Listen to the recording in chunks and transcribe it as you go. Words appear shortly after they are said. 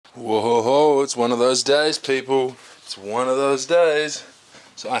Whoa, it's one of those days, people. It's one of those days.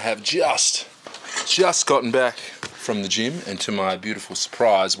 So I have just gotten back from the gym, and to my beautiful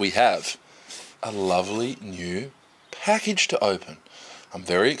surprise, we have a lovely new package to open. I'm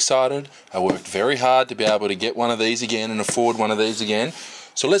very excited. I worked very hard to be able to get one of these again and afford one of these again.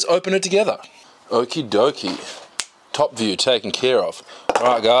 So let's open it together. Okie dokie. Top view taken care of.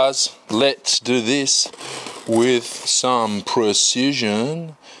 Alright guys, let's do this with some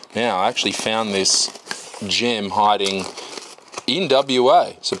precision. Now, I actually found this gem hiding in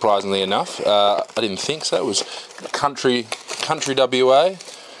WA, surprisingly enough. I didn't think so. It was country WA.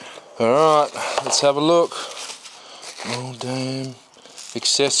 Alright, let's have a look. Oh, damn.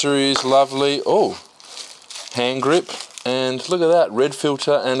 Accessories, lovely. Oh, hand grip. And look at that, red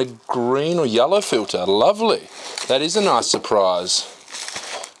filter and a green or yellow filter. Lovely. That is a nice surprise.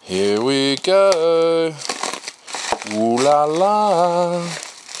 Here we go. Ooh la la.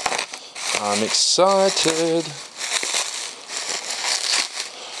 I'm excited.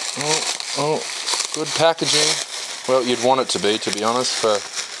 Oh, good packaging. Well, you'd want it to be honest, for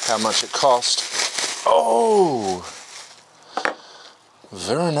how much it cost. Oh!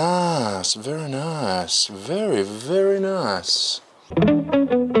 Very nice, very nice. Very, very nice.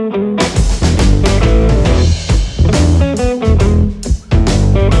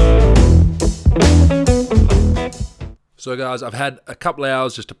 So guys, I've had a couple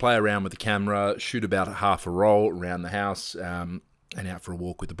hours just to play around with the camera, shoot about half a roll around the house, and out for a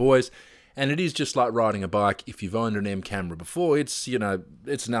walk with the boys. And it is just like riding a bike. If you've owned an M camera before, it's, you know,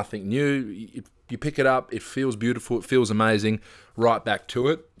 it's nothing new. You pick it up, it feels beautiful, it feels amazing, right back to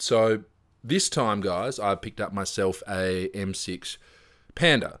it. So this time, guys, I picked up myself a M6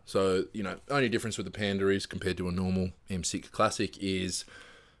 Panda. So, you know, only difference with the Panda is, compared to a normal M6 Classic, is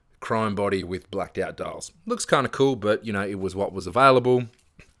chrome body with blacked out dials. Looks kind of cool, but you know, it was what was available,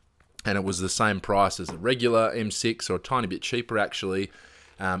 and it was the same price as a regular M6, or a tiny bit cheaper actually.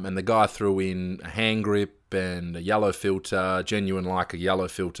 And the guy threw in a hand grip and a yellow filter, genuine Leica yellow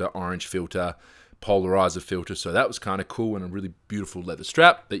filter, orange filter, polarizer filter. So that was kind of cool, and a really beautiful leather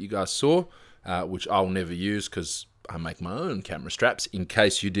strap that you guys saw, which I'll never use because I make my own camera straps. In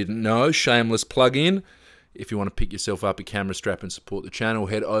case you didn't know, shameless plug-in. If you want to pick yourself up a camera strap and support the channel,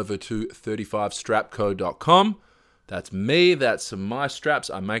 head over to 35strapco.com. That's me, that's my straps.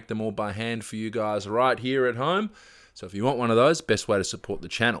 I make them all by hand for you guys right here at home. So if you want one of those, best way to support the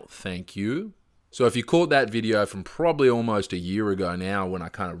channel. Thank you. So if you caught that video from probably almost a year ago now, when I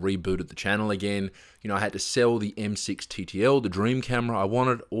kind of rebooted the channel again, you know, I had to sell the M6 TTL, the dream camera I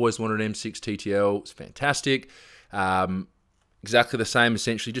wanted, always wanted M6 TTL. It's fantastic. Exactly the same,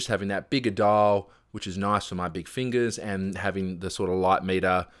 essentially, just having that bigger dial, which is nice for my big fingers, and having the sort of light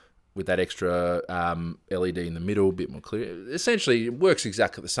meter with that extra LED in the middle, a bit more clear. Essentially, it works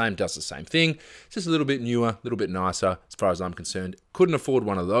exactly the same, does the same thing. It's just a little bit newer, a little bit nicer, as far as I'm concerned. Couldn't afford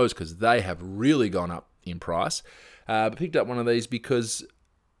one of those because they have really gone up in price. But picked up one of these because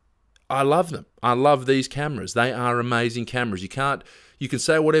I love them. I love these cameras. They are amazing cameras. You can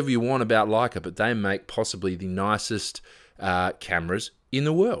say whatever you want about Leica, but they make possibly the nicest cameras in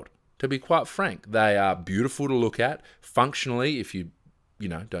the world. To be quite frank, they are beautiful to look at. Functionally, if you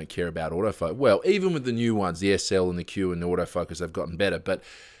know, don't care about autofocus. Well, even with the new ones, the SL and the Q and the autofocus, they've gotten better. But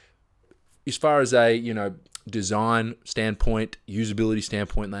as far as a, you know, design standpoint, usability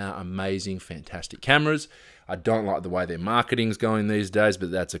standpoint, they are amazing, fantastic cameras. I don't like the way their marketing's going these days, but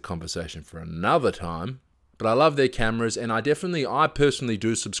that's a conversation for another time. But I love their cameras, and I personally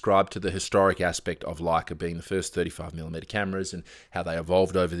do subscribe to the historic aspect of Leica being the first 35mm cameras and how they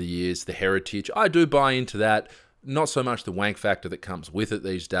evolved over the years, the heritage. I do buy into that. Not so much the wank factor that comes with it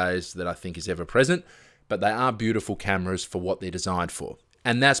these days that I think is ever present, but they are beautiful cameras for what they're designed for.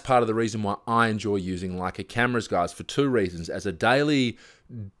 And that's part of the reason why I enjoy using Leica cameras, guys, for two reasons. As a daily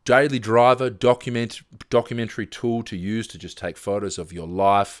driver, documentary tool to use to just take photos of your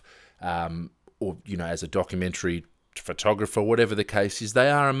life, or, you know, as a documentary photographer, whatever the case is, they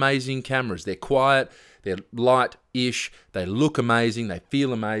are amazing cameras. They're quiet, they're light-ish, they look amazing, they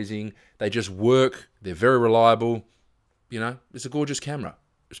feel amazing, they just work, they're very reliable. You know, it's a gorgeous camera.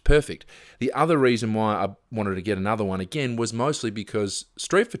 It's perfect. The other reason why I wanted to get another one again was mostly because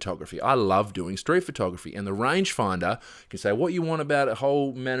street photography. I love doing street photography, and the rangefinder, you can say what you want about a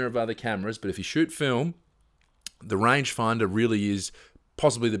whole manner of other cameras, but if you shoot film, the rangefinder really is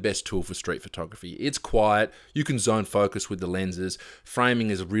possibly the best tool for street photography. It's quiet, you can zone focus with the lenses,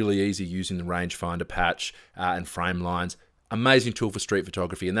 framing is really easy using the rangefinder patch and frame lines. Amazing tool for street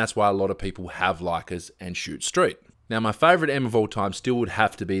photography, and that's why a lot of people have Leicas and shoot street. Now, my favorite M of all time still would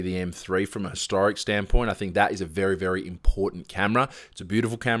have to be the M3 from a historic standpoint. I think that is a very, very important camera. It's a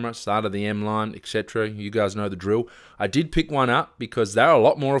beautiful camera, start of the M line, etc. You guys know the drill. I did pick one up because they're a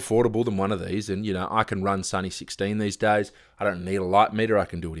lot more affordable than one of these. And, you know, I can run Sunny 16 these days. I don't need a light meter. I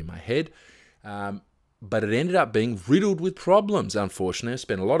can do it in my head. But it ended up being riddled with problems, unfortunately. I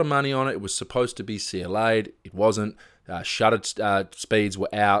spent a lot of money on it. It was supposed to be CLA'd. It wasn't. Shutter speeds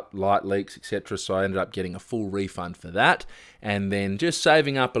were out, light leaks, etc. So I ended up getting a full refund for that. And then just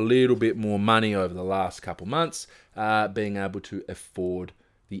saving up a little bit more money over the last couple months, being able to afford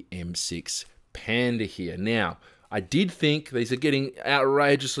the M6 Panda here. Now, I did think these are getting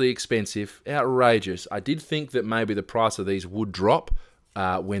outrageously expensive. Outrageous. I did think that maybe the price of these would drop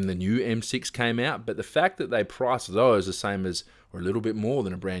when the new M6 came out, but the fact that they price those the same as, or a little bit more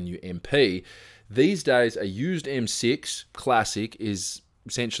than a brand new MP, these days a used M6 Classic is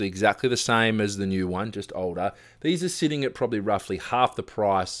essentially exactly the same as the new one, just older. These are sitting at probably roughly half the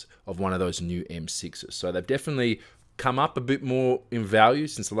price of one of those new M6s. So they've definitely come up a bit more in value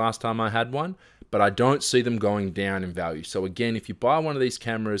since the last time I had one, but I don't see them going down in value. So again, if you buy one of these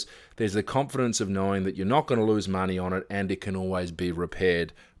cameras, there's the confidence of knowing that you're not going to lose money on it, and it can always be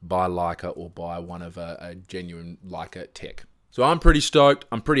repaired by Leica or by one of a genuine Leica tech. So I'm pretty stoked.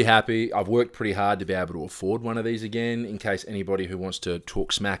 I'm pretty happy. I've worked pretty hard to be able to afford one of these again, in case anybody who wants to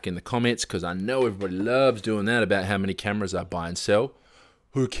talk smack in the comments, because I know everybody loves doing that about how many cameras I buy and sell.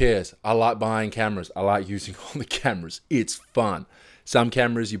 Who cares? I like buying cameras. I like using all the cameras. It's fun. Some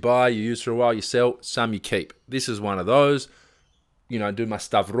cameras you buy, you use for a while, you sell. Some you keep. This is one of those. You know, do my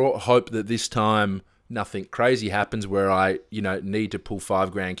stuff raw. Hope that this time nothing crazy happens where I, you know, need to pull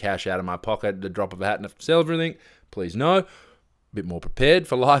 $5 grand cash out of my pocket at the drop of a hat and have to sell everything. Please no. Bit more prepared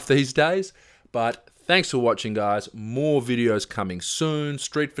for life these days. But thanks for watching, guys. More videos coming soon.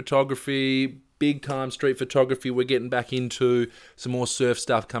 Street photography, big time street photography we're getting back into. Some more surf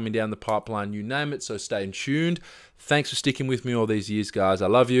stuff coming down the pipeline, you name it. So stay tuned. Thanks for sticking with me all these years, guys. I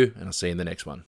love you, and I'll see you in the next one.